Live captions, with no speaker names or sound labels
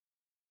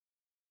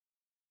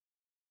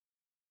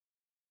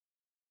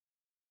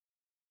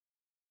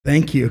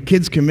Thank you.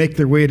 Kids can make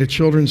their way to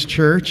children's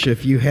church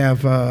if you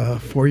have a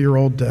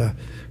 4-year-old,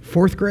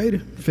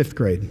 fifth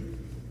grade.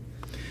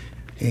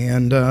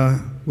 And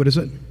what is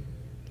it?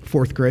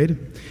 Fourth grade.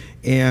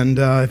 And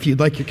if you'd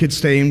like your kids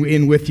staying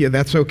in with you,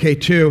 that's okay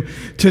too.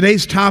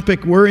 Today's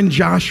topic, we're in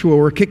Joshua.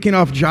 We're kicking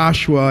off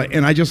Joshua,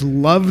 and I just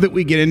love that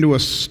we get into a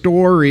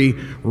story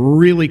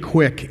really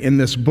quick in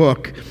this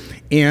book.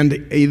 And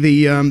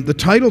the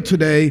title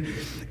today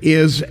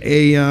is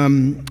a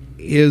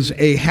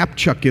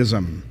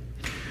Hapchukism.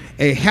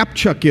 A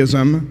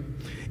Hapchukism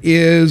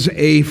is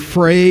a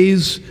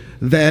phrase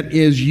that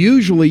is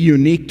usually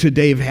unique to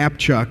Dave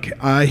Hapchuk.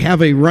 I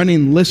have a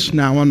running list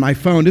now on my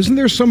phone. Isn't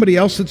there somebody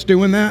else that's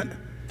doing that?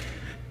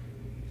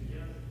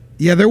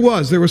 Yeah, there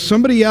was. There was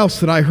somebody else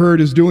that I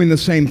heard is doing the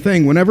same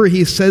thing. Whenever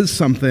he says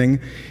something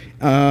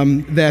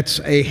that's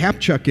a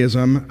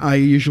Hapchukism, I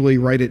usually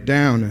write it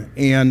down.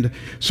 And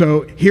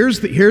so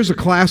here's a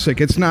classic.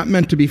 It's not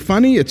meant to be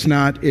funny. It's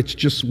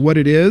just what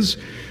it is.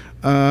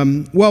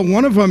 Well,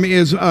 one of them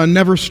is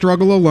never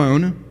struggle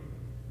alone.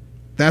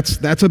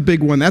 That's a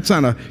big one. That's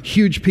on a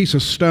huge piece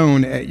of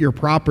stone at your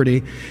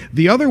property.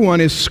 The other one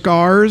is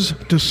scars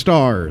to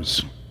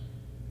stars.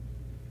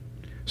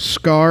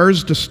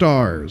 Scars to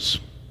stars.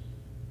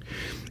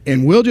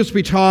 And we'll just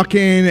be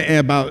talking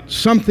about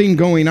something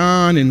going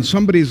on in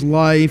somebody's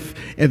life,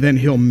 and then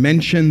he'll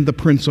mention the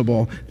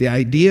principle, the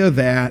idea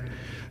that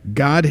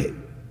God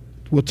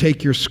will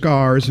take your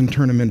scars and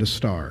turn them into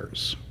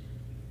stars.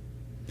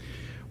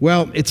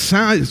 Well, it's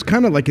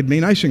kind of like it'd be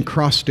nice and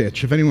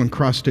cross-stitch, if anyone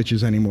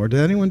cross-stitches anymore.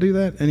 Did anyone do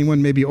that?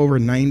 Anyone maybe over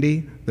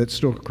 90 that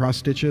still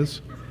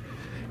cross-stitches?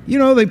 You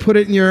know, they put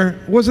it in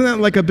wasn't that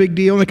like a big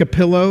deal, like a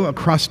pillow, a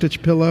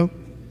cross-stitch pillow?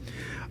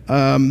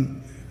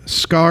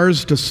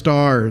 Scars to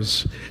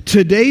stars.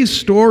 Today's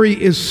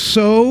story is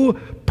so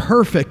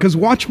perfect, because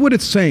watch what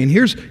it's saying.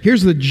 Here's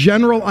the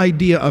general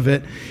idea of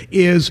it,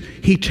 is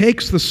he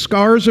takes the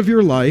scars of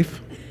your life.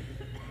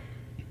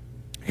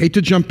 Hate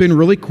to jump in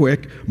really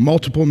quick.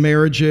 Multiple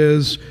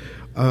marriages,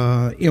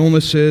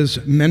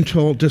 illnesses,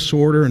 mental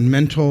disorder and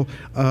mental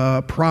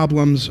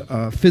problems,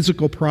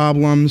 physical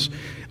problems,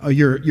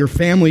 your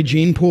family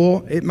gene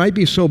pool. It might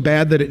be so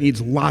bad that it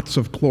needs lots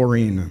of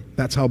chlorine.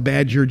 That's how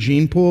bad your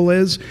gene pool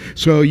is.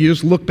 So you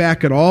just look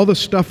back at all the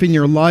stuff in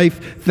your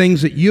life,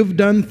 things that you've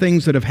done,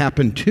 things that have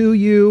happened to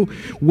you,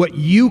 what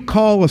you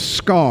call a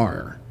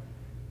scar.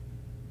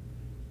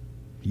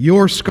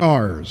 Your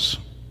scars.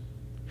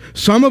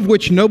 Some of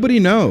which nobody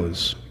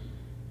knows.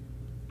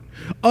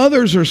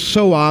 Others are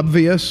so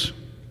obvious,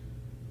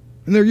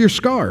 and they're your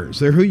scars.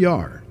 They're who you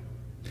are.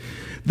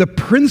 The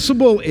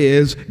principle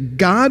is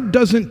God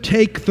doesn't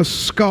take the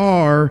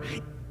scar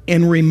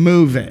and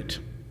remove it.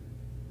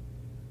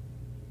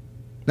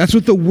 That's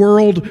what the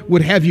world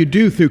would have you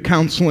do through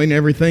counseling and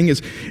everything,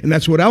 and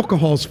that's what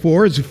alcohol's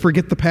for, is to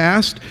forget the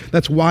past.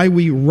 That's why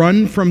we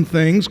run from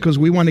things, because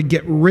we want to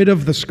get rid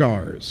of the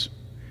scars.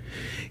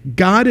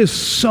 God is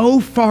so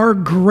far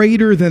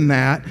greater than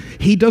that.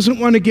 He doesn't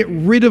want to get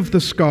rid of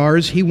the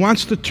scars. He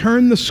wants to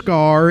turn the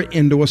scar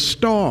into a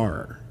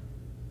star.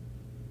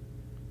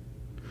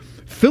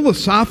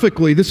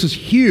 Philosophically, this is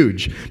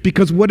huge,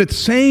 because what it's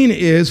saying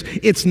is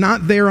it's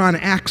not there on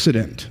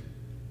accident.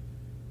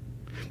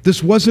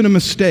 This wasn't a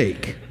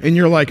mistake. And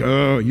you're like,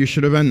 oh, you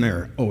should have been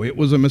there. Oh, it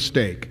was a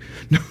mistake.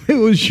 No, it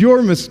was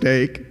your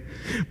mistake.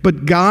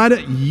 But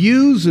God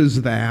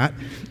uses that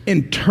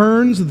and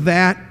turns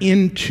that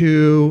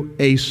into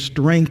a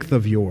strength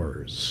of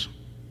yours.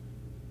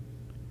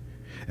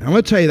 And I'm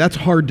going to tell you, that's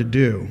hard to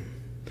do.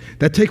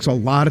 That takes a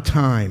lot of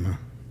time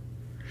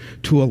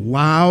to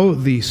allow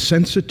the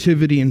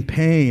sensitivity and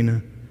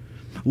pain,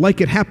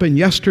 like it happened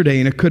yesterday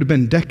and it could have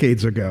been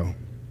decades ago.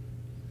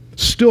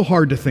 Still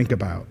hard to think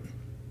about.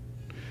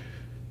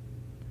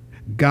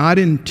 God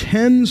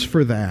intends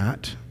for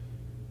that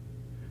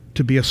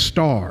to be a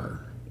star.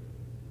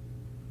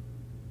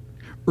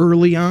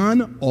 Early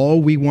on,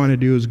 all we want to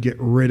do is get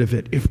rid of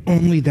it. If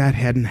only that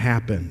hadn't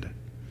happened.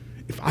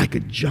 If I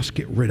could just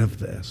get rid of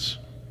this.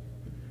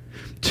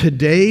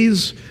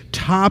 Today's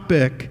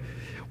topic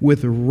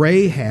with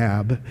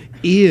Rahab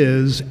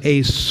is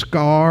a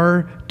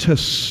scar-to-star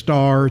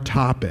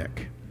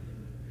topic.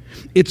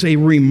 It's a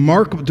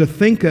remarkable, to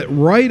think that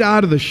right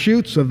out of the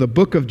chutes of the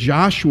book of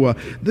Joshua,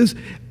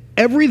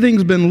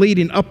 everything's been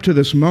leading up to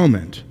this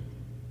moment.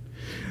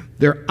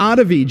 They're out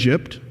of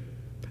Egypt.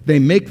 They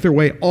make their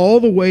way all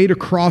the way to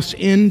cross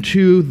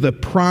into the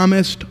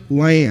promised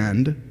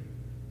land.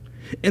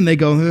 And they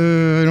go,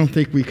 I don't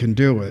think we can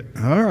do it.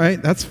 All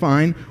right, that's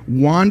fine.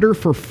 Wander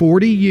for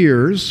 40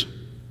 years.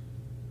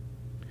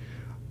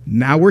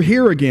 Now we're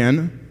here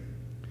again.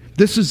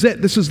 This is it.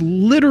 This is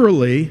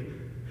literally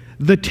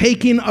the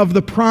taking of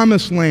the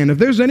promised land. If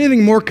there's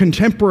anything more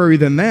contemporary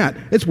than that,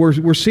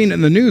 we're seeing it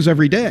in the news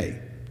every day.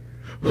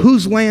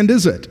 Whose land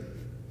is it?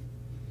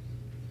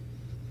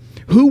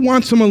 Who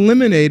wants them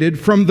eliminated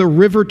from the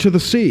river to the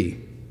sea?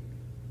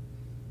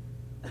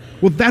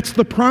 Well, that's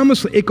the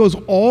promise. It goes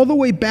all the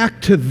way back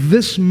to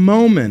this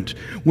moment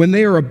when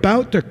they are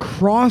about to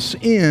cross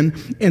in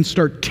and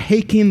start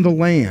taking the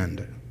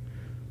land.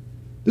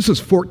 This is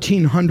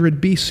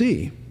 1400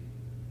 BC.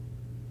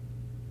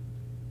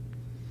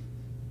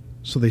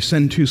 So they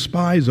send 2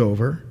 spies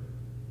over.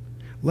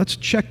 Let's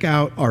check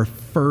out our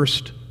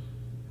first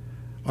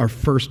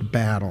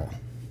battle,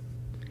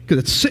 because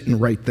it's sitting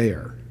right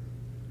there.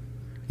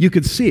 You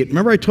could see it.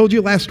 Remember I told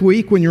you last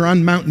week when you're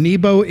on Mount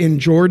Nebo in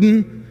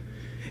Jordan,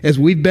 as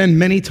we've been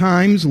many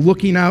times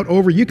looking out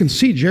over, you can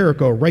see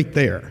Jericho right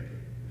there.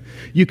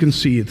 You can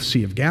see the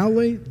Sea of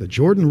Galilee, the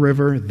Jordan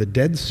River, the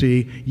Dead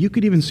Sea. You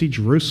could even see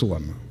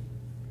Jerusalem.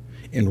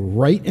 And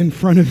right in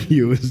front of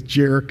you is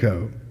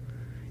Jericho.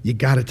 You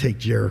got to take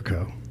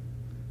Jericho.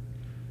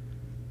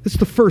 It's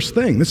the first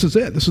thing. This is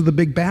it. This is the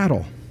big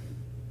battle.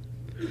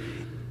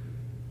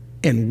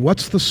 And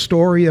what's the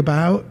story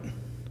about?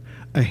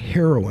 A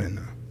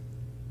heroine.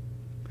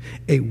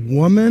 A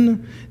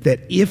woman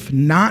that, if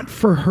not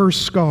for her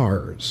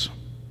scars,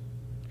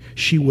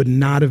 she would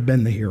not have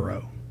been the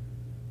hero.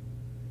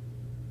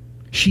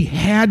 She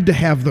had to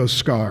have those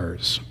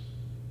scars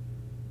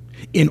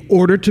in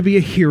order to be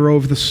a hero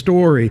of the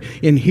story.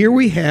 And here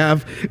we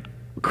have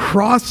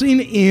crossing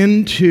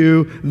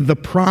into the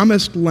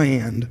promised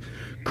land,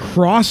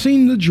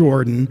 crossing the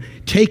Jordan,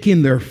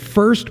 taking their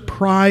first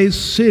prize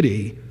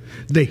city.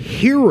 The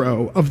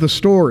hero of the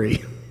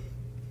story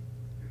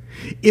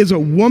is a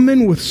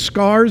woman with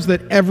scars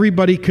that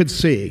everybody could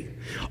see.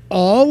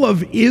 All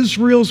of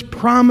Israel's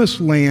promised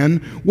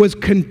land was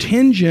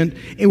contingent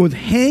and was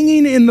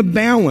hanging in the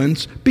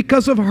balance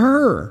because of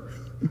her.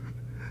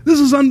 This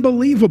is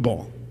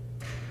unbelievable.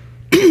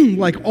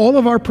 Like all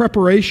of our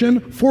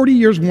preparation, 40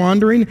 years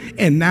wandering,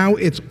 and now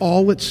it's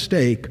all at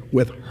stake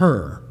with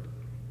her.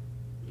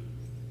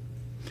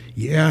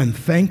 Yeah, and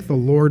thank the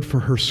Lord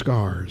for her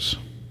scars.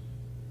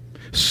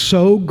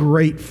 So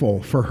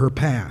grateful for her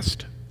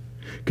past.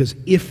 Because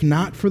if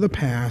not for the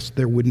past,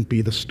 there wouldn't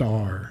be the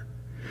star.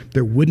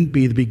 There wouldn't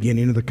be the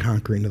beginning of the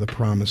conquering of the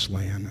promised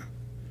land.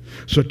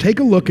 So take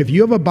a look. If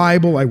you have a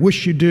Bible, I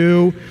wish you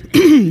do.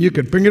 You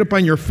could bring it up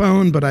on your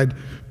phone, but I'd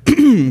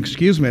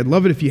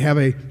love it if you have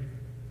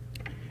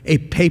a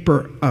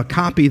paper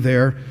copy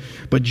there.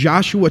 But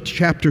Joshua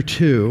chapter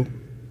 2,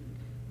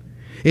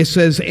 it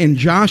says, and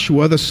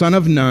Joshua, the son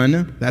of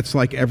Nun, that's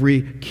like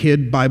every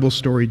kid Bible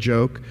story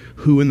joke,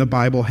 who in the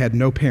Bible had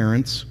no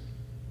parents.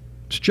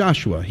 It's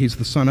Joshua, he's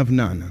the son of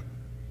Nun.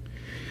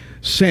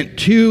 Sent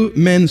 2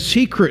 men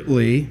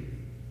secretly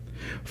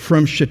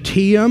from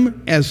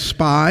Shittim as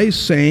spies,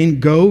 saying,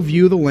 go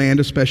view the land,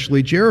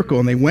 especially Jericho.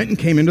 And they went and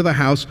came into the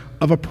house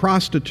of a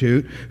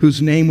prostitute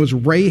whose name was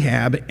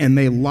Rahab, and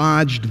they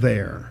lodged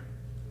there.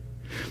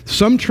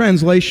 Some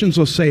translations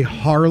will say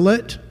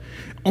harlot,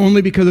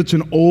 only because it's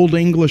an old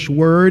English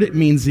word. It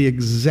means the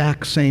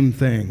exact same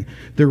thing.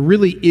 There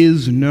really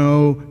is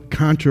no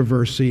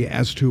controversy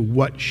as to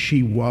what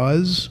she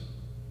was.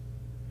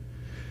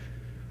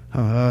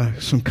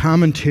 Some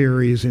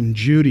commentaries in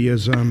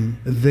Judaism,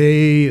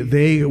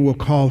 they will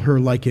call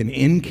her like an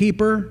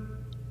innkeeper.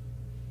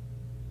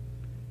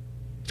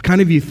 It's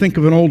kind of, you think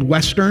of an old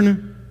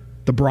Western,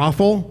 the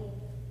brothel.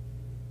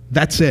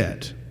 That's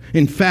it.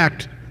 In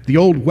fact, the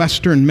old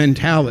Western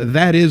mentality,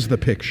 that is the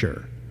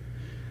picture.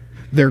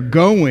 They're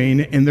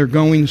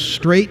going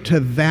straight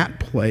to that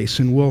place,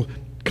 and we'll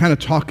kind of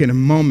talk in a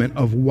moment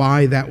of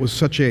why that was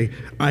such an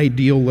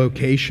ideal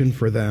location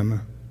for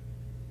them.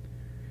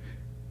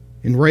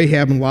 In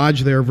Rahab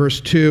lodged there,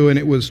 verse 2, and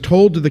it was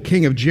told to the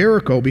king of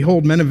Jericho,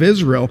 behold, men of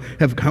Israel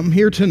have come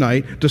here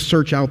tonight to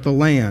search out the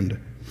land.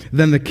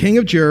 Then the king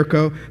of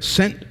Jericho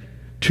sent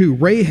to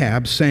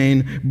Rahab,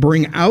 saying,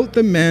 bring out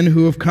the men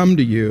who have come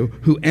to you,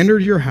 who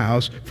entered your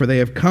house, for they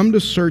have come to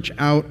search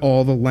out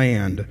all the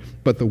land.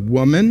 But the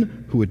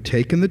woman who had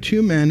taken the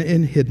 2 men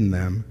and hidden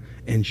them,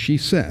 and she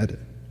said,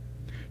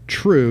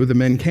 true, the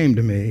men came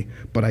to me,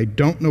 but I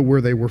don't know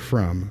where they were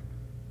from.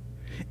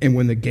 And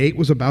when the gate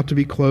was about to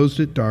be closed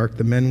at dark,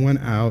 the men went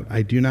out.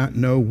 I do not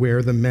know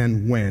where the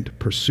men went.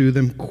 Pursue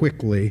them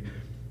quickly,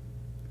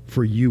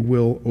 for you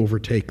will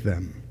overtake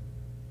them.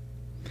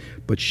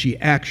 But she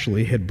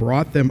actually had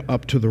brought them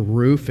up to the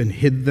roof and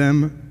hid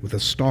them with the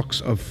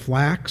stalks of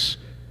flax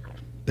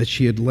that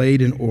she had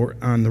laid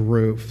on the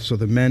roof. So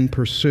the men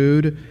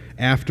pursued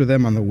after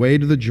them on the way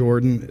to the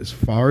Jordan as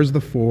far as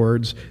the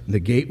fords, and the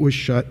gate was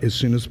shut as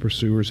soon as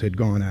pursuers had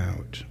gone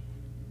out.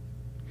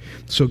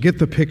 So get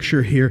the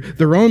picture here.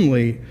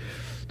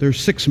 They're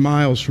 6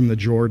 miles from the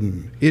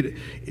Jordan.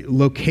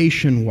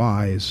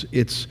 Location-wise,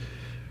 it's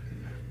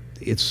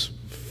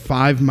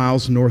 5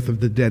 miles north of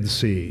the Dead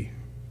Sea.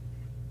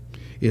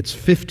 It's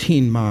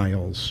 15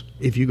 miles.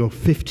 If you go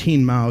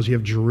 15 miles, you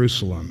have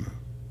Jerusalem.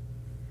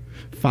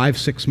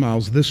 5-6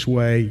 miles this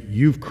way,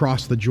 you've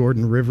crossed the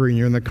Jordan River and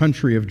you're in the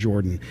country of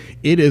Jordan.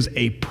 It is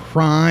a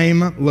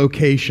prime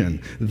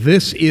location.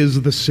 This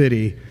is the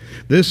city.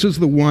 This is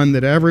the one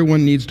that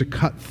everyone needs to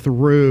cut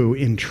through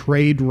in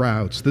trade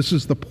routes. This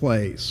is the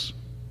place.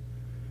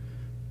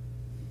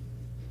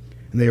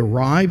 And they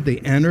arrived, they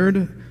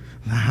entered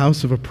the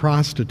house of a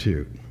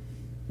prostitute.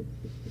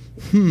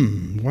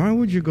 Why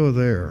would you go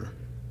there?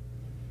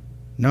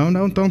 No,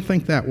 don't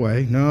think that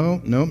way. No,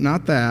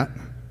 not that.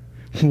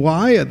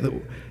 Why?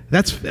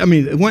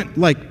 It went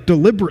like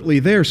deliberately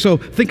there. So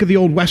think of the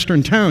old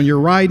Western town. You're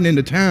riding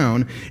into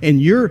town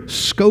and you're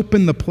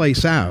scoping the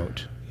place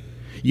out.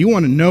 You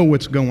want to know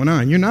what's going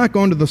on. You're not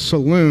going to the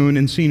saloon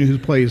and seeing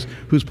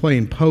who's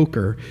playing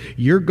poker.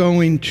 You're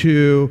going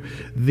to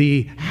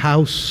the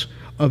house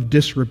of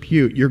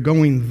disrepute. You're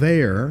going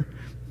there.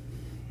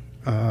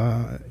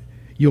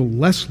 You'll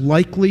less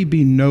likely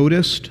be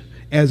noticed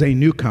as a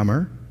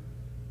newcomer.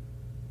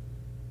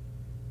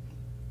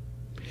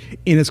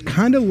 And it's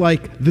kind of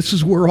like this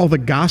is where all the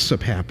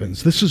gossip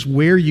happens. This is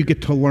where you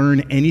get to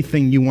learn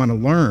anything you want to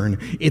learn.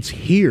 It's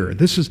here.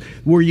 This is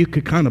where you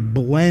could kind of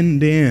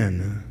blend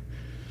in.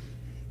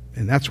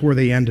 And that's where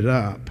they ended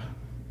up.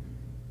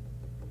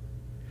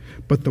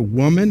 But the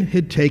woman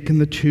had taken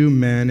the two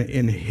men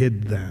and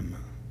hid them.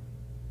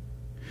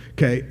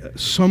 Okay,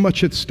 so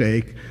much at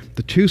stake.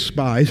 The two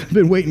spies have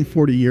been waiting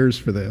 40 years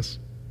for this.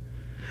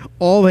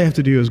 All they have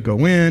to do is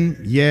go in,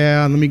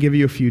 let me give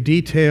you a few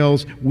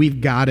details, we've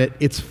got it,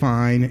 it's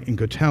fine, and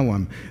go tell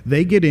them.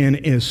 They get in,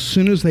 and as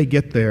soon as they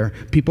get there,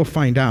 people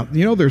find out.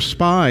 They're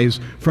spies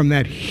from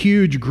that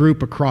huge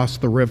group across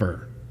the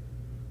river.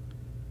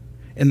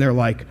 And they're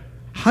like,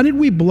 how did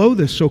we blow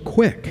this so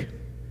quick?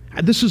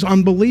 This is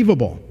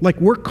unbelievable. Like,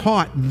 we're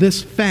caught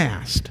this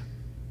fast.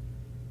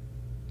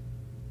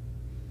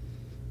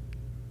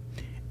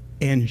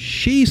 And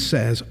she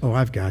says, oh,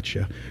 I've got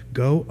you.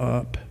 Go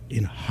up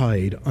and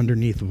hide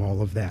underneath of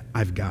all of that.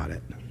 I've got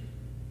it.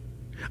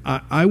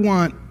 I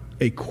want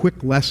a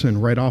quick lesson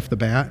right off the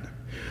bat.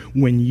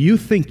 When you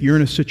think you're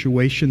in a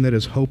situation that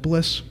is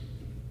hopeless,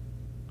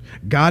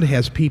 God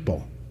has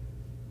people.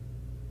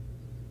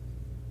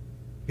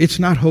 It's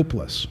not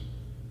hopeless.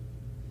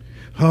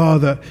 Oh,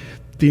 the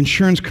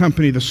insurance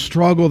company, the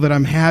struggle that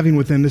I'm having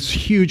with them, this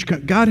huge...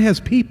 God has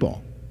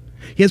people.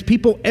 He has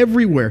people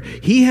everywhere.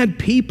 He had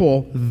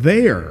people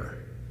there.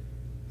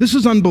 This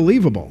is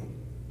unbelievable.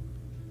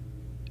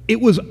 It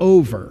was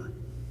over.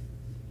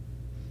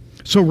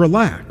 So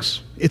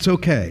relax. It's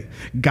okay.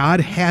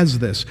 God has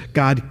this.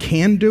 God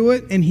can do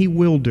it, and He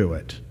will do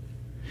it.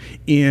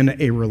 In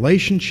a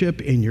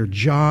relationship, in your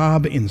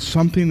job, in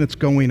something that's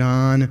going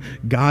on,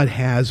 God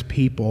has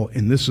people,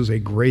 and this is a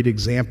great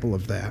example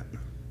of that.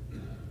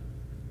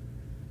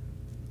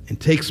 And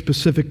take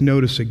specific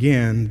notice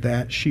again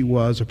that she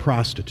was a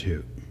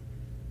prostitute.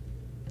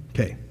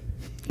 Okay,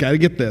 got to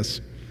get this.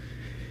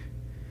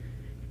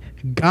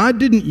 God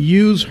didn't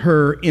use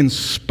her in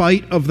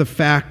spite of the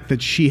fact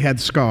that she had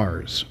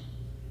scars.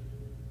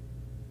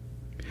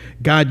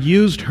 God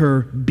used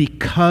her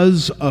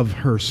because of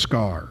her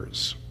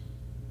scars.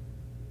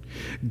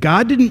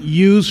 God didn't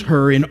use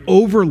her and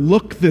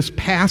overlook this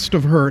past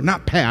of her,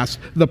 not past,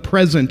 the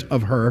present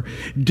of her,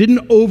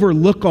 didn't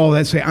overlook all that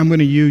and say, I'm going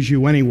to use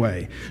you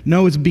anyway.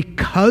 No, it's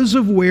because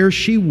of where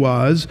she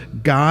was,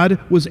 God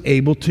was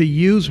able to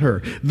use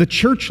her. The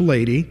church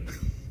lady,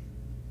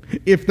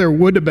 if there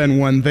would have been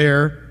one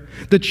there,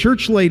 the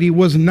church lady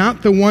was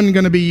not the one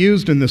going to be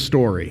used in this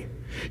story.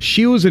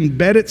 She was in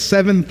bed at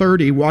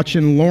 7:30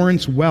 watching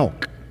Lawrence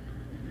Welk.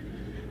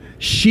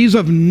 She's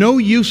of no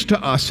use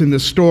to us in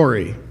this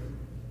story.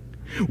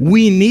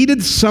 We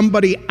needed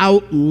somebody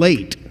out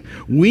late.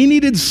 We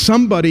needed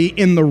somebody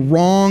in the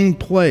wrong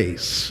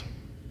place.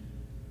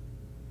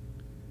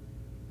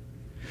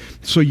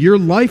 So your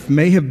life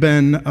may have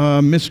been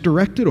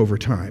misdirected over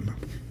time.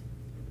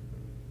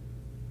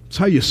 That's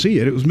how you see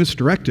it. It was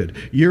misdirected.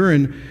 You're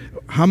in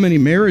how many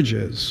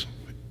marriages?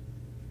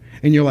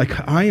 And you're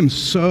like, I am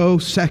so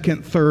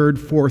second, third,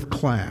 fourth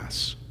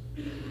class.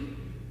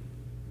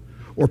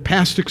 Or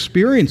past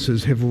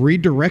experiences have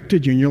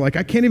redirected you, and you're like,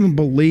 I can't even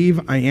believe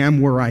I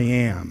am where I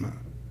am.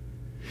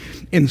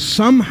 And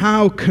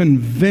somehow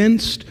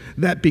convinced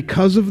that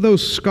because of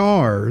those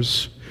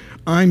scars,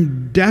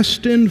 I'm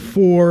destined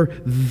for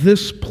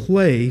this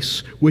place,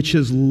 which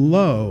is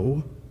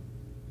low.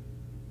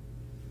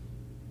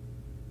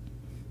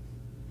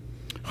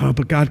 Oh,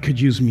 but God could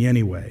use me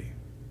anyway.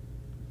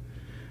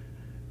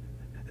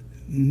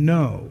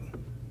 No.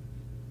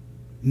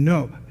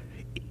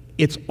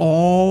 It's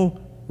all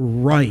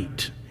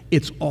right.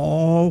 It's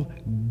all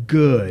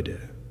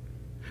good.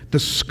 The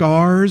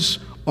scars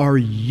are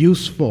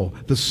useful.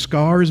 The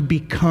scars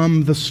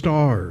become the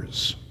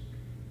stars.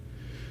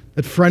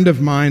 A friend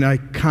of mine I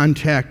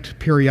contact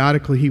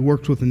periodically, he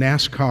worked with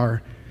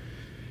NASCAR,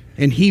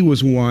 and he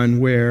was one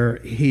where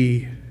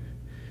he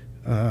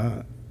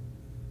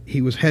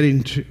was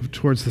heading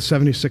towards the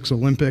 76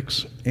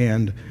 Olympics,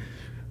 and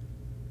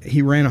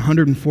he ran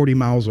 140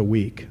 miles a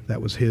week.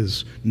 That was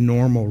his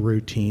normal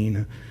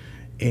routine.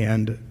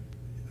 And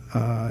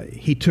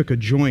he took a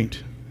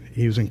joint.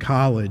 He was in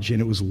college,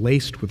 and it was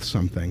laced with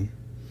something.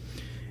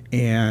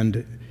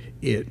 And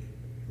it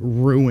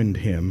ruined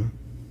him.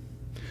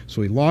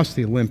 So he lost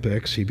the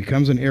Olympics. He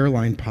becomes an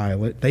airline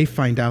pilot. They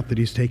find out that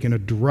he's taken a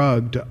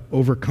drug to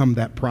overcome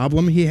that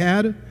problem he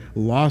had.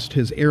 Lost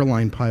his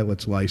airline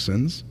pilot's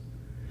license.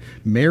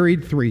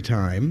 Married 3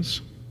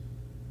 times.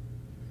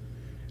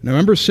 And I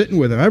remember sitting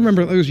with him. I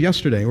remember it was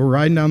yesterday. We're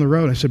riding down the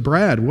road. I said,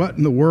 Brad, what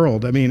in the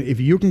world? I mean, if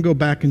you can go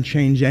back and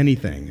change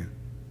anything,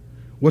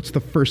 what's the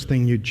first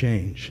thing you'd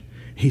change?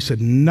 He said,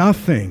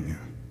 nothing.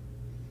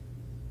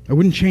 I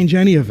wouldn't change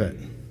any of it,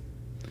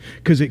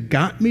 because it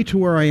got me to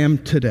where I am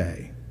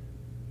today.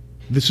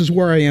 This is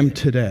where I am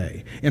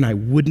today, and I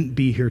wouldn't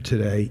be here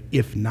today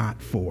if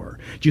not for.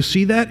 Do you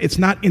see that? It's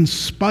not in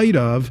spite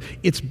of,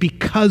 it's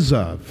because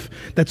of.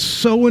 That's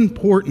so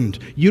important.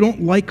 You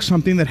don't like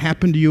something that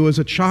happened to you as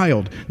a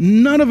child.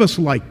 None of us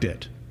liked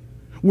it.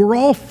 We're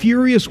all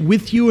furious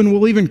with you, and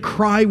we'll even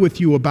cry with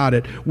you about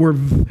it.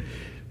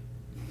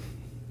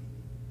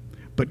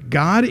 But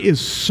God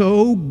is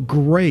so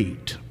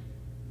great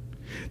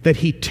that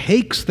he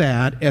takes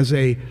that as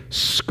a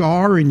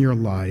scar in your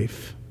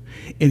life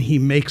and he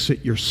makes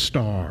it your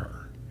star.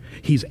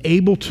 He's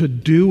able to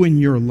do in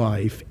your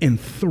life and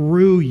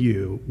through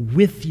you,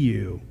 with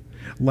you,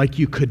 like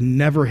you could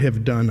never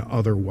have done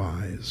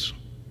otherwise.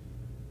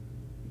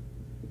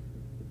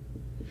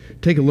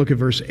 Take a look at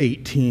verse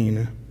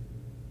 18.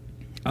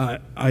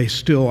 I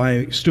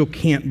still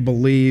can't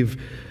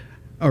believe,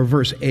 or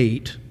verse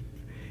 8.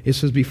 It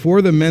says,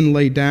 before the men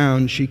lay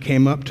down, she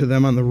came up to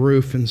them on the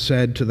roof and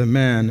said to the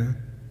men,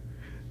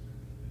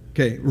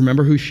 okay,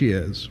 remember who she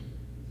is.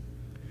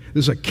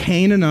 This is a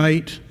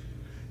Canaanite.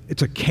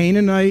 It's a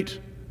Canaanite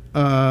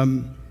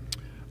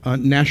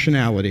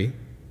nationality.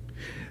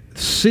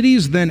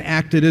 Cities then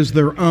acted as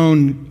their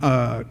own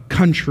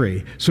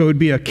country. So it would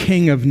be a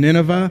king of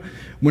Nineveh.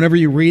 Whenever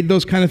you read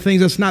those kind of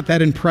things, it's not that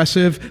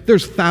impressive.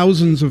 There's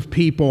thousands of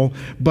people,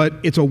 but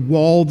it's a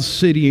walled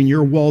city, and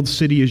your walled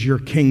city is your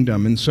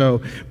kingdom. And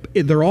so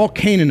they're all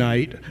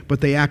Canaanite,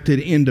 but they acted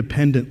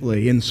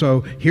independently. And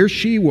so here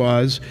she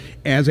was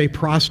as a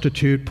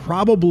prostitute,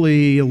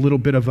 probably a little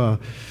bit of an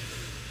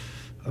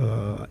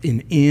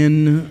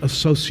inn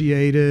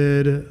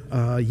associated,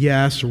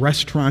 yes,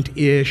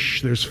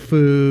 restaurant-ish, there's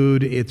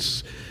food,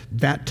 it's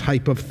that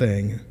type of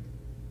thing.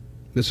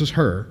 This is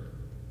her.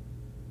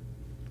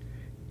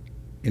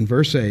 In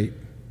verse 8,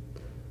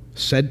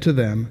 said to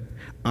them,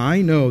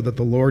 I know that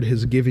the Lord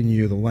has given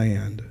you the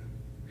land,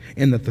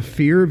 and that the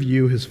fear of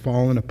you has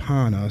fallen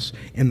upon us,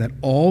 and that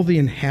all the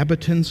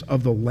inhabitants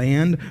of the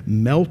land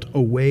melt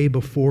away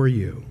before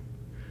you.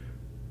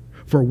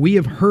 For we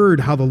have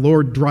heard how the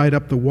Lord dried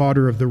up the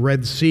water of the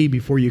Red Sea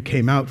before you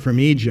came out from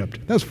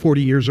Egypt. That was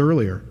 40 years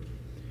earlier.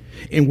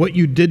 And what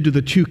you did to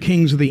the two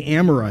kings of the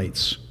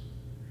Amorites,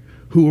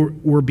 who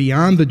were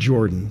beyond the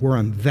Jordan, were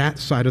on that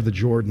side of the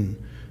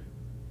Jordan,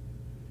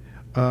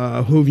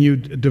 whom you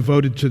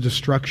devoted to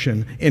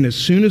destruction. And as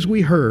soon as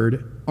we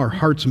heard, our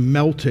hearts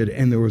melted,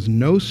 and there was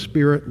no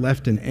spirit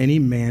left in any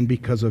man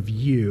because of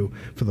you.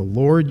 For the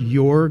Lord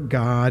your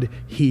God,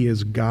 he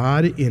is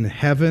God in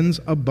heavens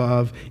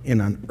above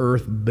and on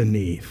earth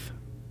beneath.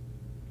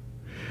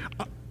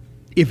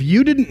 If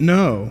you didn't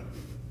know,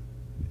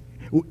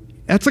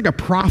 that's like a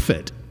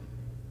prophet.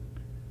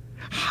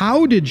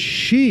 How did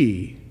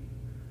she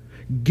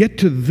get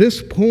to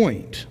this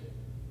point?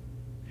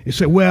 You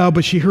say, well,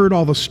 but she heard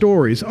all the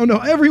stories. Oh no,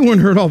 everyone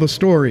heard all the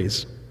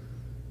stories.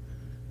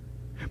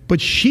 But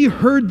she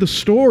heard the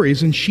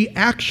stories, and she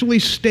actually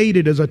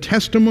stated as a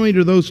testimony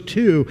to those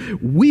two,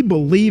 we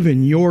believe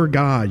in your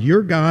God.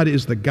 Your God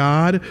is the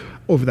God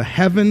over the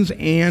heavens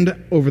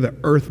and over the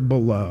earth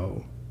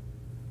below.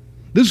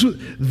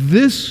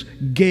 This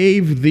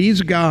gave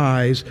these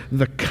guys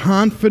the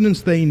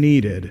confidence they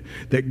needed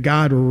that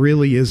God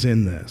really is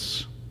in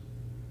this.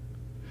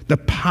 The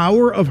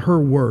power of her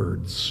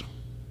words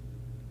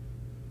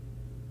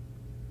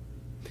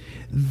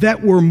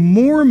that were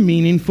more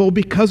meaningful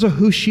because of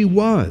who she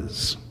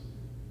was.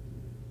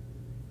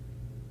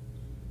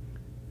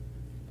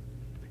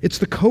 It's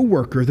the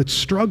coworker that's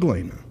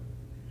struggling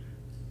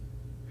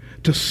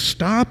to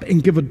stop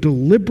and give a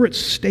deliberate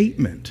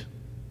statement.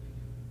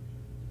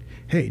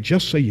 Hey,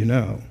 just so you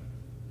know,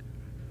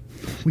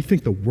 we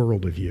think the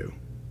world of you.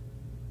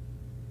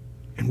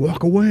 And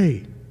walk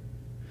away.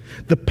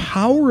 The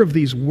power of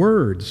these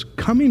words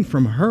coming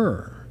from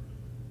her.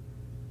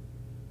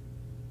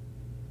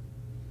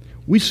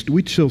 We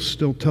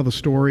still tell the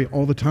story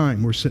all the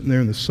time. We're sitting there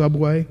in the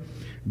subway.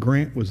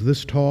 Grant was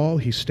this tall.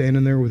 He's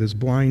standing there with his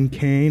blind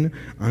cane.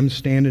 I'm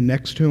standing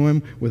next to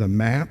him with a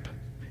map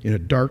in a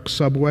dark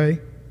subway,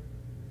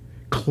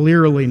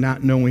 clearly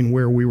not knowing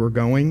where we were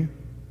going.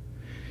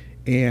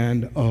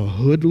 And a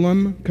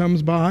hoodlum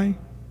comes by,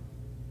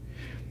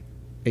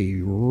 a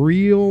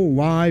real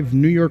live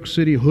New York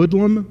City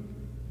hoodlum.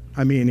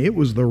 I mean, it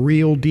was the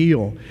real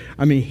deal.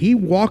 I mean, he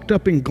walked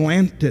up and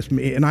glanced at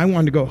me, and I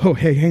wanted to go, oh,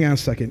 hey, hang on a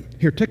second.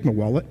 Here, take my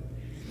wallet.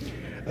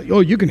 Oh,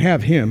 you can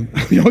have him.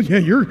 Oh, yeah,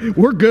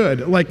 we're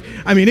good. Like,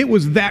 I mean, it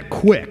was that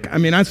quick. I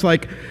mean, that's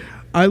like,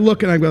 I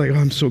look and I go like, oh,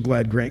 I'm so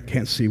glad Grant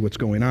can't see what's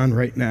going on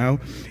right now.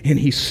 And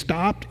he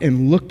stopped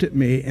and looked at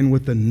me, and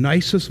with the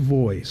nicest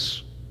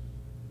voice,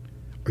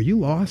 are you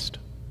lost?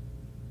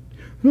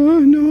 Oh,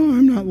 no,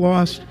 I'm not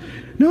lost.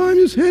 No, I'm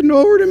just heading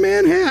over to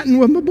Manhattan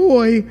with my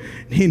boy.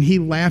 And he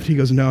laughed. He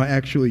goes, no,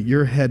 actually,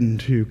 you're heading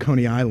to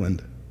Coney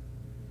Island.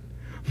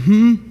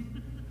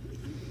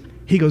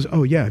 He goes,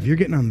 oh, yeah, if you're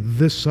getting on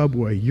this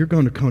subway, you're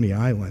going to Coney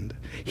Island.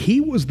 He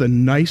was the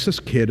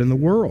nicest kid in the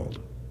world.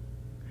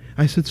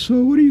 I said,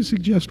 so what do you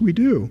suggest we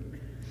do?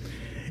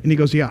 And he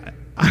goes, yeah,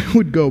 I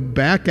would go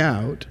back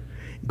out,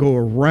 go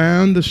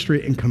around the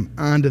street, and come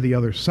onto the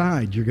other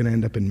side. You're going to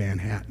end up in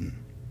Manhattan.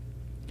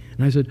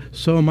 And I said,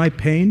 so am I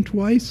paying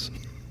twice?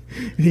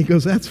 And he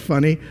goes, that's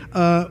funny.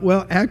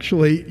 Well,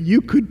 actually,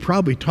 you could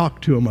probably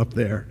talk to them up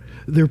there.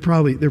 They're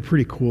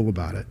pretty cool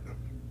about it.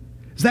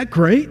 Is that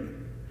great?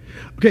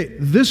 Okay,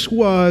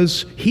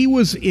 he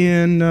was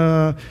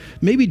in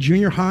maybe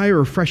junior high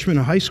or a freshman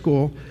in high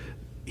school.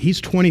 He's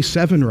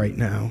 27 right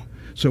now.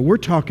 So we're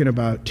talking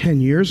about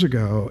 10 years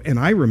ago, and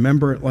I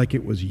remember it like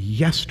it was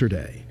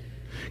yesterday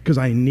because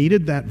I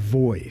needed that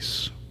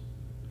voice.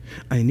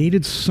 I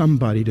needed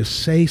somebody to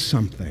say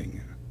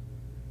something.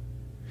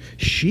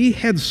 She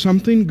had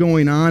something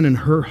going on in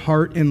her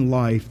heart and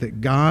life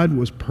that God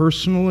was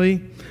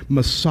personally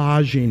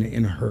massaging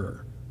in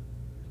her.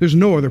 There's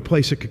no other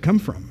place it could come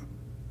from.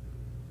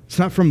 It's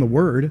not from the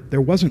Word.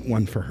 There wasn't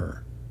one for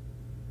her.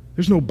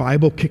 There's no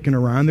Bible kicking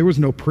around. There was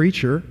no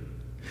preacher.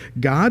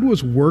 God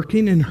was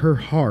working in her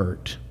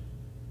heart.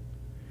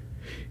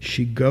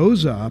 She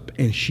goes up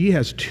and she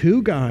has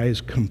two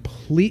guys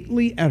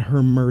completely at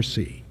her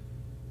mercy.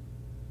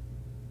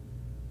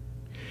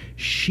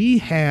 She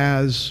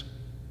has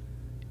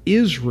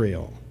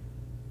Israel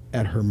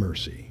at her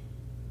mercy.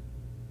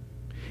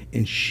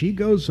 And she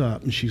goes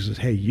up and she says,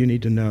 hey, you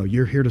need to know,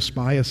 you're here to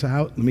spy us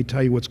out? Let me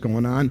tell you what's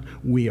going on.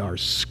 We are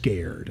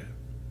scared.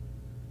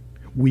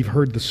 We've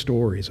heard the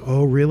stories.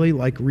 Oh, really?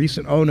 Like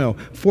recent? Oh, no,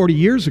 40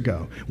 years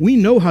ago. We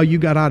know how you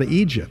got out of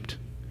Egypt.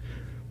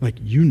 Like,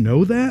 you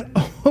know that?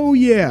 Oh,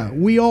 yeah,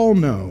 we all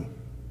know.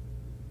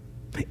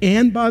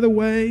 And by the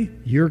way,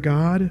 your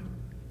God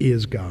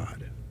is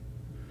God.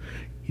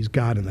 He's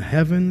God in the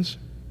heavens,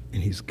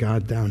 and He's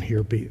God down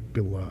here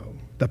below.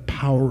 The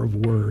power of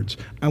words.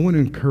 I want to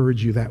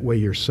encourage you that way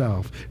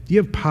yourself. If you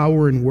have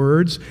power in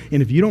words,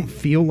 and if you don't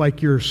feel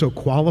like you're so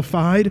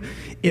qualified,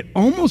 it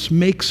almost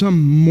makes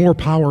them more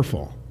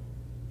powerful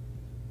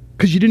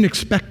because you didn't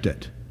expect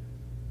it.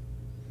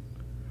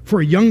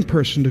 For a young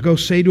person to go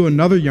say to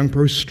another young person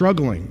who's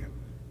struggling,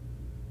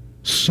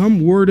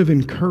 some word of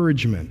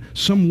encouragement,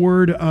 some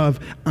word of,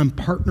 I'm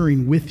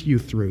partnering with you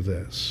through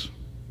this.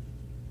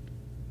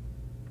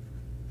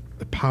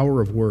 The power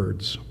of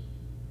words.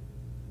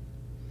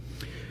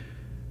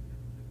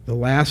 The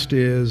last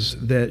is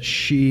that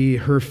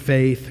her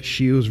faith,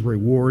 she was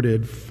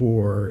rewarded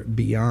for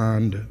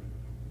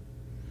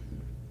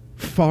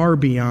far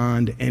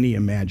beyond any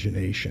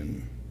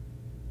imagination.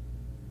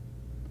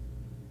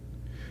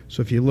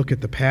 So if you look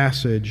at the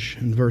passage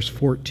in verse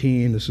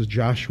 14, this is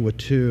Joshua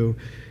 2,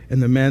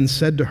 and the men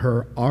said to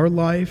her, our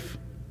life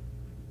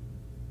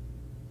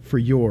for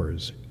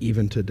yours,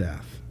 even to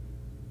death.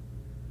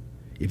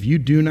 If you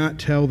do not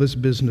tell this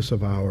business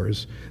of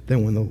ours,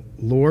 then when the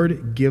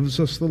Lord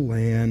gives us the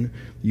land,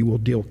 you will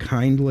deal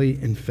kindly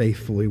and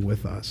faithfully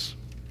with us.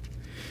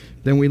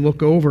 Then we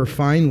look over,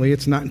 finally,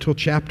 it's not until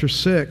chapter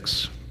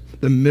 6,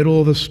 the middle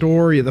of the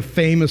story, the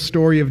famous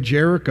story of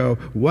Jericho.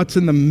 What's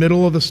in the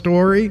middle of the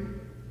story?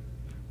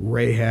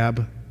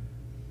 Rahab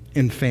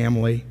and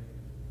family.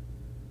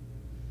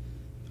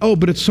 Oh,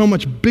 but it's so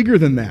much bigger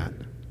than that.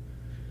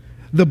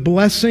 The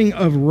blessing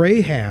of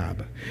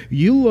Rahab.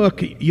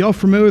 Y'all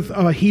familiar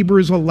with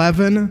Hebrews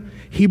 11?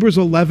 Hebrews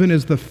 11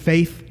 is the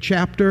faith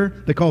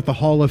chapter. They call it the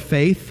Hall of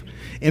Faith.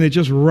 And it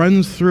just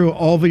runs through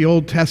all the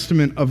Old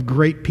Testament of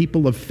great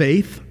people of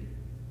faith.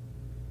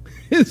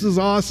 This is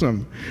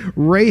awesome.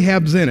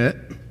 Rahab's in it.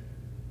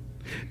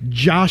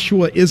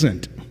 Joshua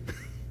isn't.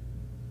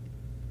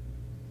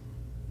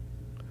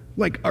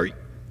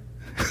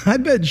 I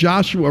bet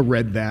Joshua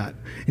read that.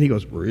 And he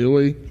goes,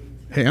 really?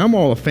 Hey, I'm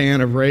all a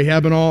fan of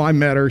Rahab and all. I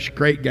met her. She's a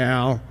great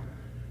gal.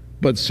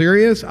 But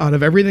serious, out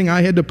of everything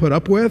I had to put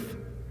up with,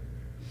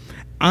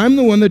 I'm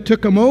the one that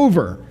took him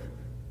over.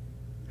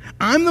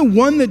 I'm the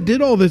one that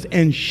did all this.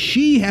 And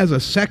she has a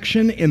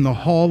section in the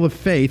Hall of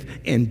Faith,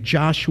 and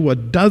Joshua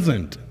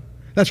doesn't.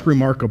 That's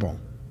remarkable.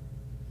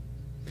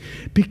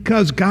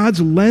 Because God's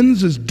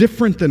lens is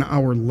different than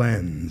our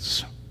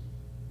lens.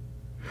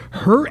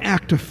 Her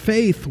act of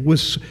faith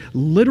was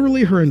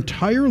literally her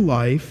entire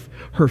life,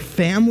 her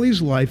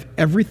family's life,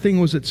 everything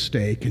was at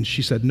stake. And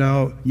she said,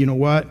 no, you know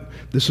what?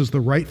 This is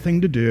the right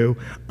thing to do.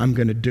 I'm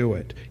going to do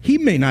it. He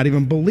may not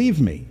even believe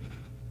me.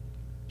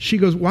 She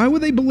goes, why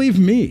would they believe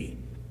me?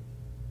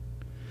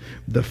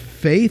 The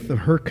faith of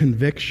her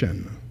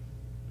conviction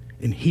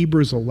in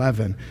Hebrews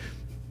 11,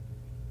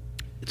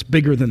 it's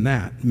bigger than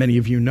that. Many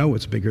of you know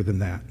it's bigger than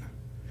that.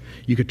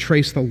 You could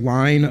trace the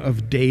line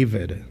of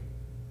David,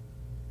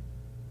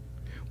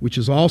 which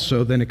is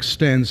also then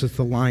extends as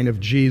the line of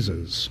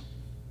Jesus.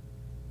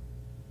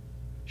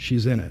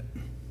 She's in it.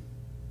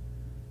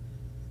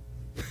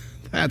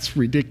 That's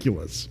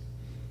ridiculous.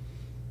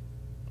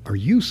 Are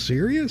you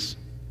serious?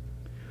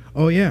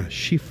 Oh yeah,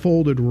 she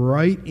folded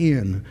right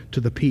in to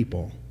the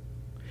people.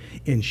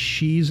 And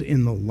she's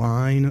in the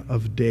line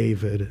of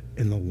David,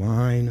 in the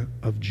line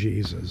of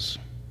Jesus.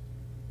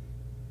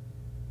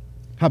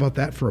 How about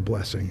that for a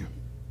blessing?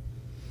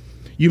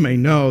 You may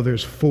know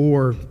there's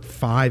 4,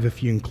 5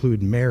 if you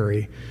include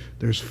Mary.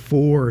 There's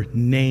 4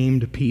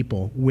 named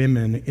people,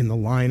 women in the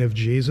line of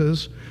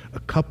Jesus. A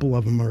couple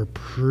of them are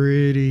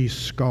pretty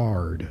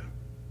scarred.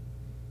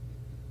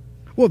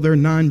 Well, they're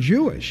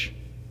non-Jewish.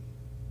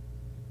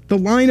 The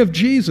line of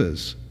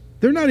Jesus,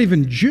 they're not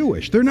even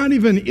Jewish. They're not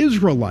even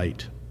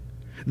Israelite.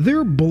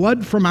 They're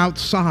blood from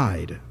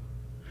outside,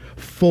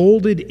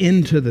 folded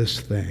into this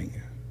thing.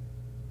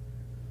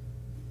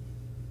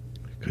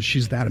 Because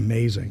she's that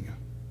amazing.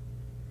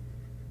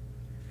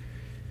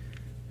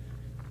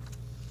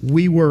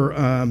 We were,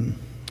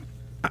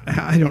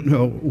 I don't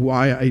know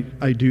why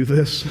I do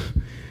this,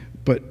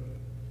 but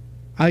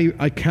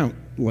I count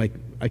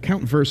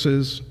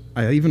verses.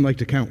 I even like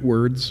to count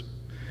words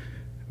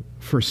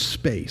for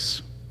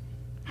space.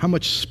 How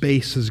much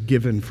space is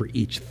given for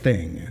each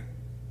thing?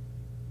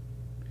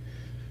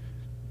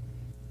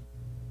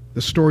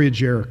 The story of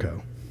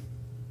Jericho,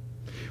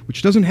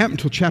 which doesn't happen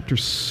until chapter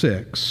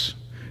 6.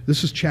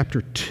 This is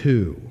chapter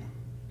 2.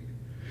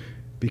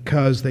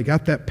 Because they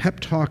got that pep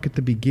talk at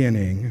the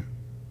beginning,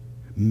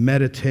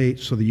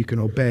 meditate so that you can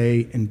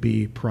obey and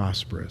be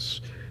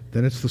prosperous.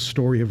 Then it's the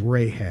story of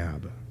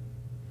Rahab.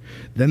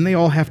 Then they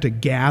all have to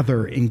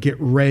gather and get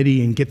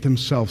ready and get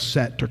themselves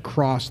set to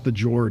cross the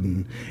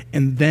Jordan.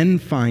 And then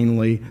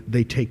finally,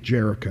 they take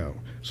Jericho.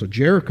 So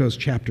Jericho's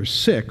chapter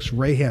 6,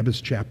 Rahab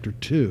is chapter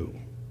 2.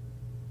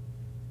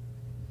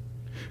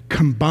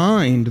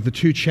 Combined, the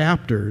 2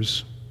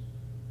 chapters,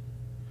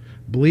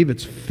 I believe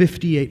it's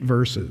 58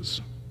 verses.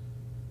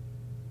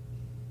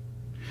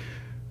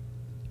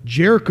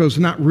 Jericho's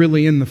not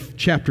really in the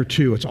chapter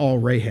 2, it's all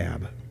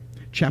Rahab.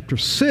 Chapter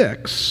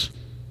 6,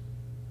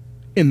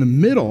 in the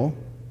middle,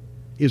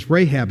 is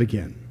Rahab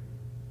again.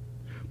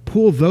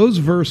 Pull those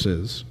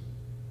verses,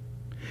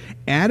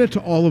 add it to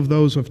all of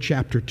those of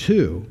chapter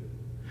 2,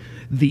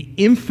 the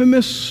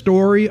infamous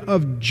story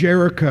of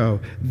Jericho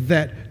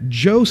that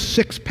Joe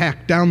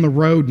Sixpack down the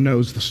road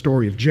knows the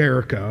story of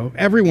Jericho.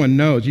 Everyone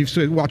knows.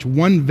 You've watched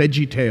one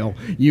VeggieTale,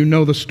 you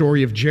know the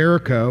story of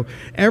Jericho.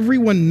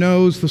 Everyone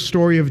knows the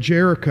story of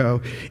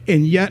Jericho,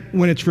 and yet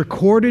when it's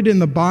recorded in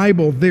the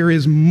Bible, there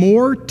is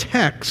more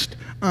text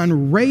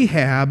on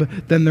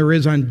Rahab than there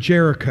is on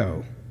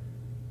Jericho.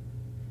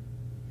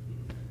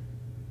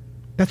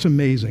 That's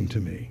amazing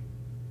to me.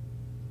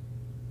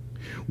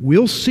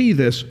 We'll see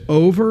this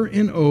over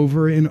and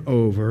over and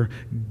over.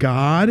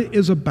 God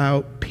is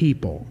about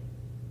people.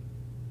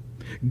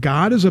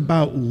 God is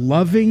about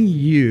loving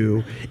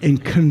you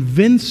and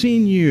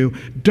convincing you,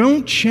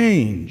 don't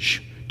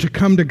change to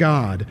come to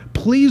God.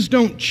 Please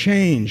don't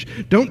change.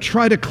 Don't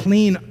try to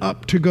clean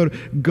up to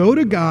go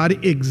to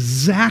God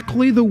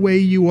exactly the way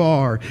you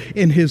are.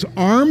 And his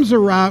arms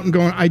are out and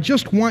going, I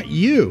just want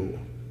you.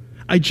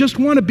 I just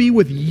want to be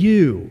with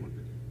you.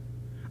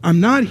 I'm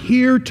not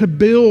here to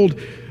build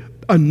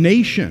a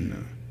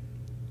nation.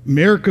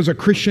 America's a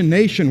Christian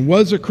nation,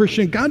 was a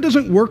Christian. God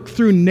doesn't work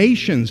through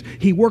nations.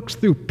 He works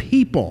through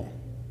people.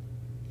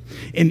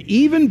 And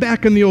even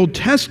back in the Old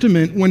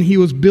Testament, when he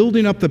was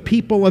building up the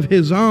people of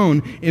his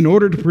own in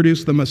order to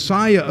produce the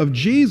Messiah of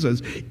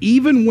Jesus,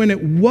 even when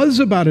it was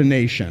about a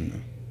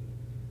nation,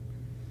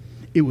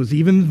 it was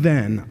even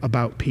then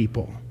about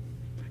people.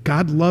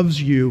 God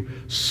loves you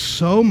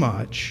so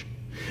much,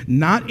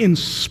 not in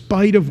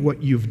spite of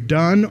what you've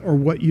done or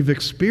what you've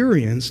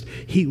experienced.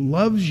 He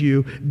loves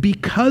you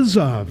because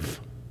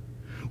of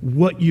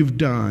what you've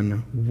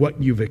done,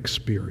 what you've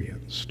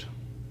experienced.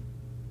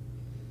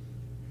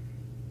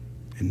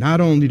 And not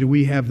only do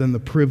we have then the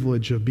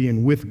privilege of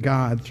being with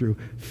God through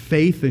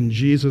faith in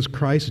Jesus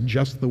Christ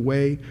just the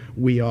way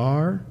we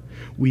are,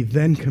 we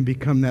then can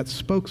become that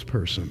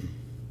spokesperson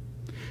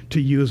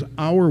to use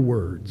our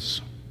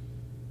words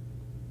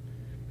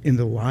in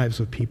the lives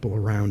of people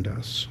around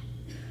us.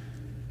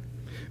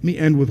 Let me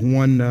end with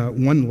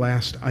one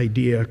last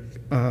idea.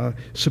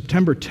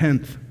 September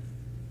 10th,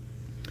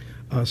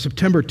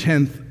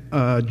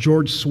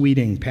 George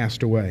Sweeting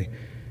passed away.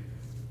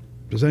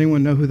 Does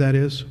anyone know who that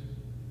is?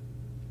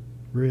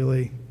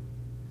 Really?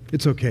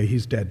 It's okay,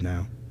 he's dead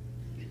now.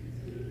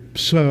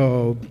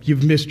 So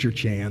you've missed your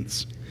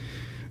chance.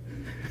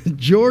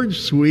 George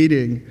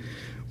Sweeting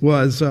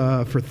was,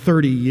 for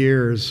 30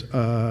 years,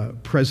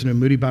 president of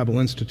Moody Bible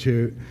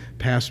Institute,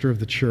 pastor of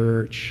the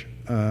church.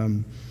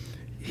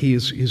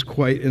 He's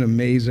quite an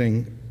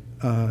amazing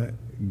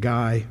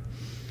guy.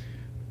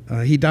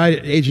 He died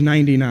at age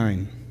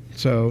 99.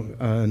 So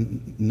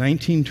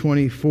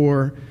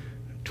 1924,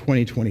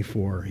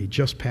 2024. He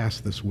just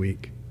passed this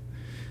week.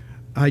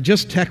 I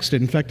just texted.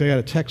 In fact, I got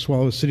a text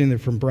while I was sitting there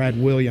from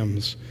Brad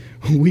Williams.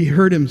 We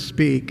heard him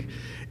speak,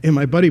 and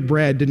my buddy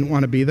Brad didn't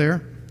want to be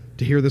there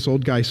to hear this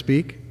old guy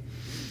speak.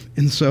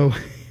 And so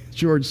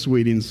George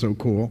Sweeting's so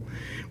cool.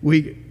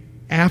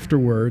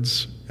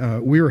 Afterwards,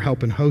 we were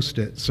helping host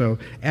it. So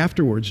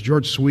afterwards,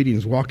 George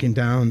Sweeting's walking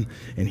down,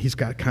 and he's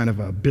got kind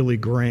of a Billy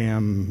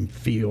Graham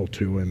feel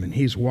to him. And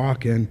he's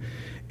walking,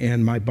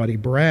 and my buddy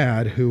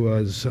Brad, who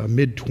was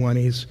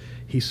mid-20s,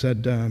 he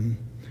said,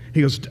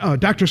 he goes,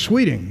 Dr.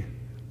 Sweeting,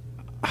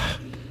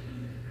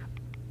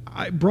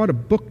 I brought a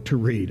book to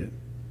read.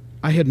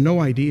 I had no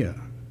idea.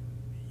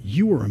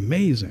 You were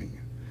amazing.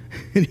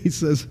 And he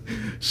says,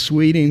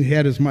 Sweeting, he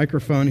had his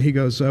microphone. He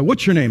goes,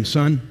 what's your name,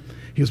 son?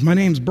 He goes, my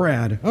name's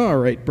Brad. All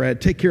right,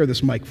 Brad, take care of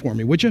this mic for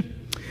me, would you?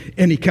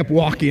 And he kept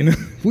walking.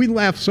 We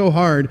laughed so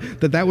hard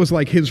that was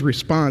like his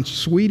response.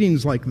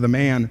 Sweeting's like the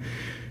man.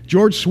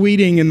 George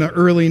Sweeting in the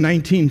early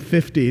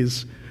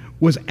 1950s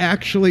was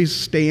actually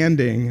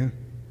standing,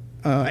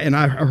 and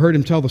I heard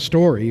him tell the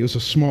story. It was a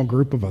small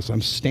group of us.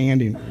 I'm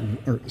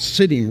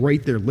sitting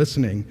right there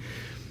listening.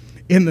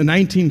 In the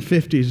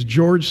 1950s,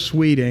 George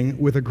Sweeting,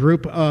 with a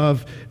group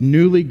of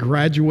newly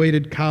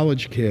graduated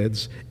college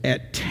kids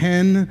at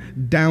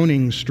 10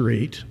 Downing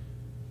Street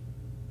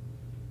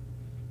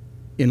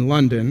in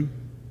London.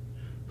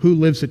 Who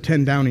lives at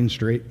 10 Downing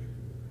Street?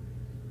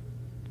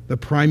 The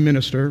Prime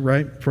Minister,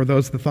 right? For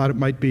those that thought it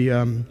might be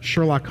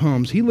Sherlock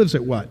Holmes. He lives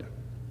at what?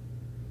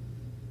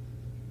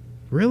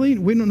 Really?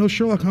 We don't know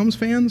Sherlock Holmes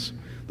fans?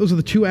 Those are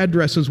the two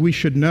addresses we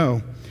should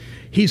know.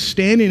 He's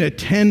standing at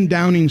 10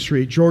 Downing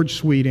Street, George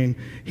Sweeting.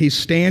 He's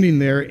standing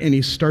there and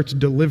he starts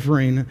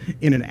delivering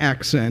in an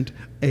accent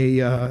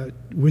a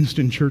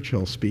Winston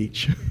Churchill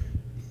speech.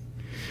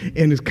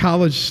 And his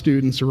college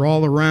students are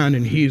all around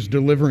and he's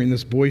delivering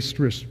this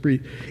boisterous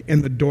speech,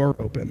 and the door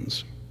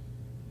opens.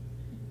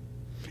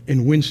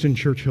 And Winston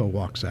Churchill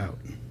walks out.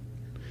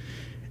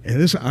 And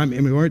there's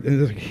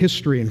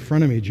history in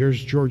front of me.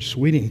 There's George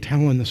Sweeting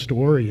telling the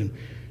story, and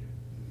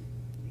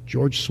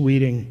George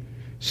Sweeting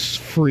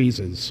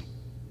freezes,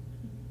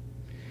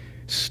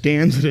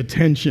 stands at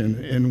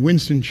attention, and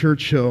Winston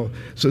Churchill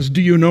says, do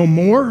you know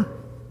more?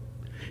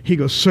 He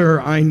goes,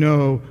 sir, I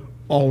know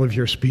all of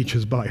your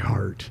speeches by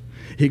heart.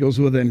 He goes,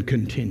 well, then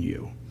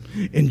continue.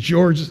 And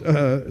George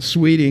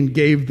Sweeting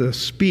gave the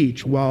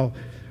speech while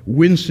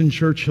Winston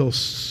Churchill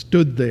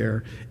stood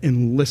there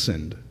and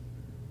listened.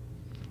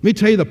 Let me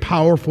tell you the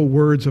powerful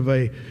words of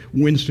a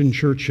Winston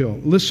Churchill.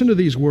 Listen to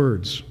these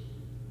words.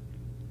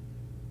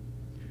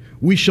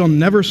 We shall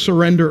never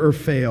surrender or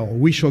fail.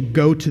 We shall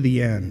go to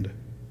the end.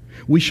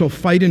 We shall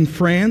fight in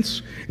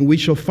France, and we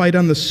shall fight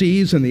on the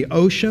seas and the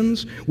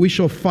oceans. We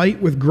shall fight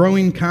with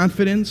growing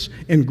confidence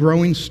and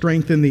growing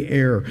strength in the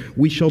air.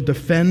 We shall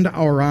defend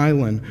our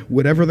island,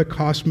 whatever the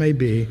cost may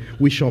be.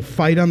 We shall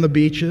fight on the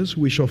beaches.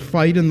 We shall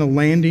fight in the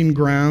landing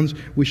grounds.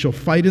 We shall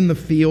fight in the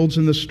fields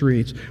and the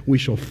streets. We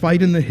shall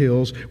fight in the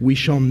hills. We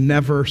shall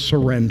never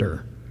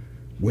surrender.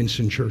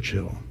 Winston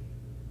Churchill.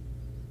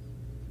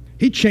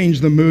 He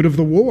changed the mood of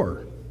the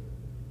war.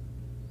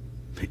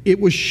 It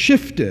was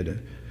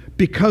shifted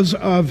because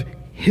of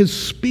his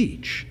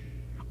speech,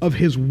 of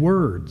his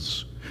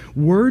words.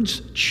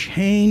 Words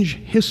change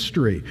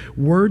history.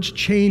 Words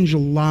change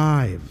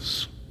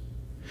lives.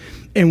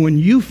 And when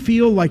you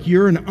feel like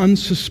you're an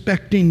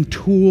unsuspecting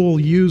tool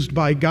used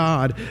by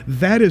God,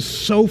 that is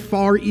so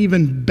far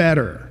even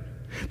better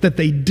that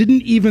they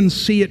didn't even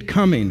see it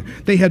coming.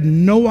 They had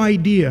no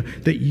idea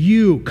that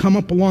you come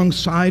up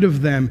alongside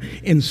of them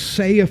and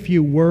say a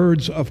few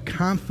words of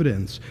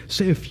confidence,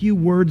 say a few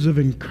words of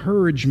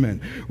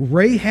encouragement.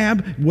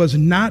 Rahab was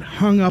not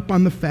hung up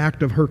on the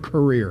fact of her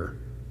career.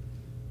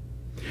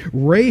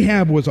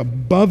 Rahab was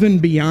above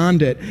and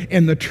beyond it,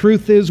 and the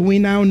truth is, we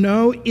now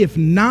know, if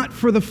not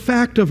for the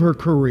fact of her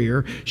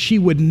career, she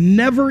would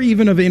never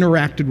even have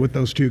interacted with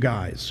those two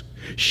guys.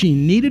 She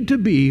needed to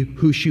be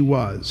who she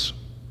was.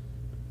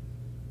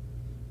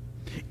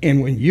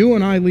 And when you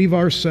and I leave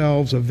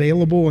ourselves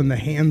available in the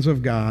hands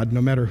of God,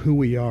 no matter who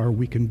we are,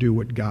 we can do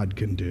what God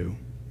can do.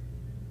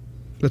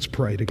 Let's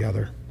pray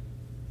together.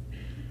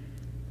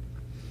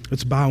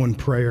 Let's bow in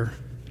prayer.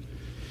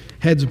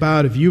 Heads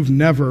bowed. If you've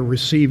never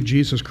received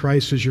Jesus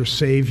Christ as your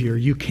Savior,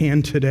 you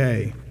can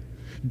today.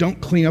 Don't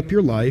clean up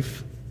your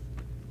life.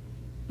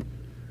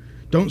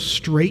 Don't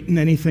straighten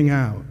anything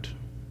out.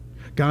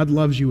 God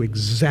loves you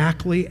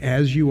exactly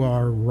as you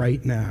are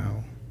right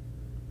now.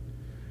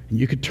 And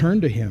you could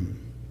turn to Him.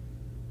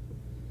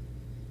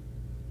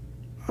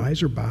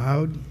 Eyes are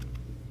bowed,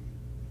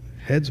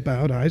 heads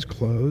bowed, eyes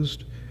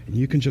closed, and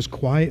you can just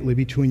quietly,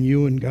 between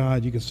you and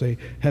God, you can say,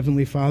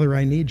 Heavenly Father,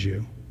 I need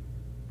you.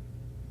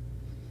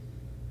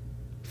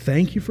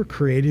 Thank you for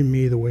creating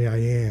me the way I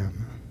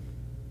am.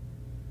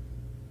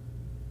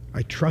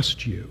 I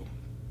trust you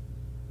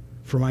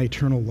for my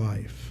eternal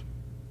life.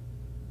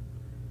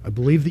 I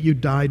believe that you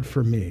died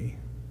for me.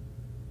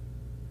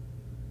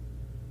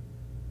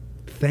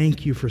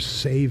 Thank you for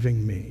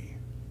saving me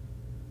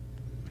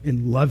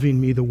and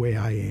loving me the way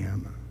I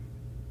am.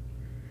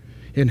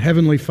 And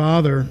Heavenly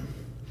Father,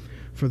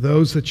 for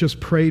those that just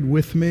prayed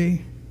with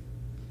me,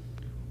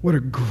 what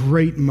a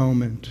great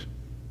moment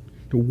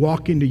to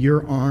walk into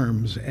your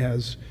arms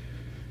as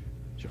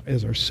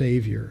our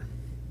Savior.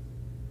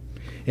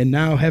 And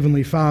now,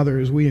 Heavenly Father,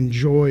 as we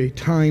enjoy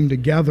time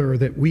together,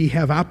 that we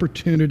have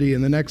opportunity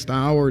in the next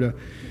hour to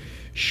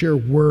share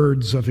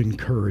words of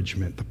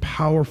encouragement, the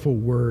powerful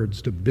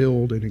words to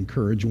build and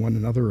encourage one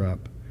another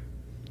up.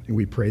 And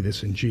we pray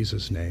this in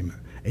Jesus' name.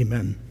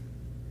 Amen.